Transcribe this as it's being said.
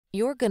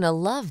You're gonna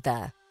love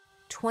the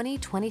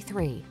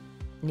 2023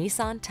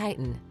 Nissan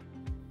Titan.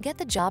 Get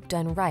the job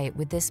done right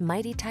with this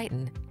mighty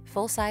Titan.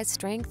 Full-size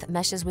strength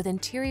meshes with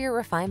interior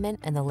refinement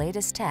and the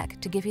latest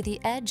tech to give you the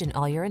edge in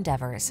all your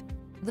endeavors.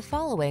 The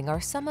following are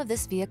some of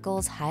this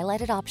vehicle's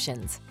highlighted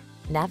options: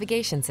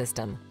 navigation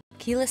system,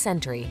 keyless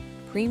entry,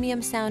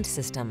 premium sound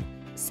system,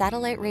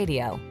 satellite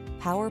radio,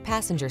 power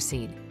passenger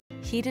seat,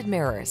 heated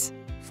mirrors,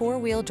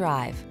 four-wheel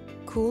drive,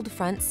 cooled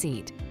front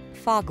seat,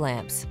 fog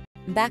lamps,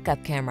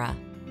 backup camera.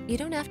 You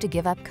don't have to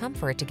give up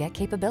comfort to get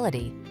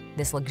capability.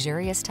 This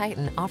luxurious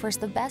Titan offers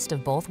the best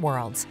of both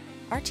worlds.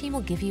 Our team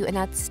will give you an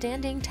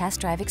outstanding test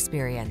drive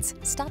experience.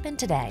 Stop in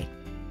today.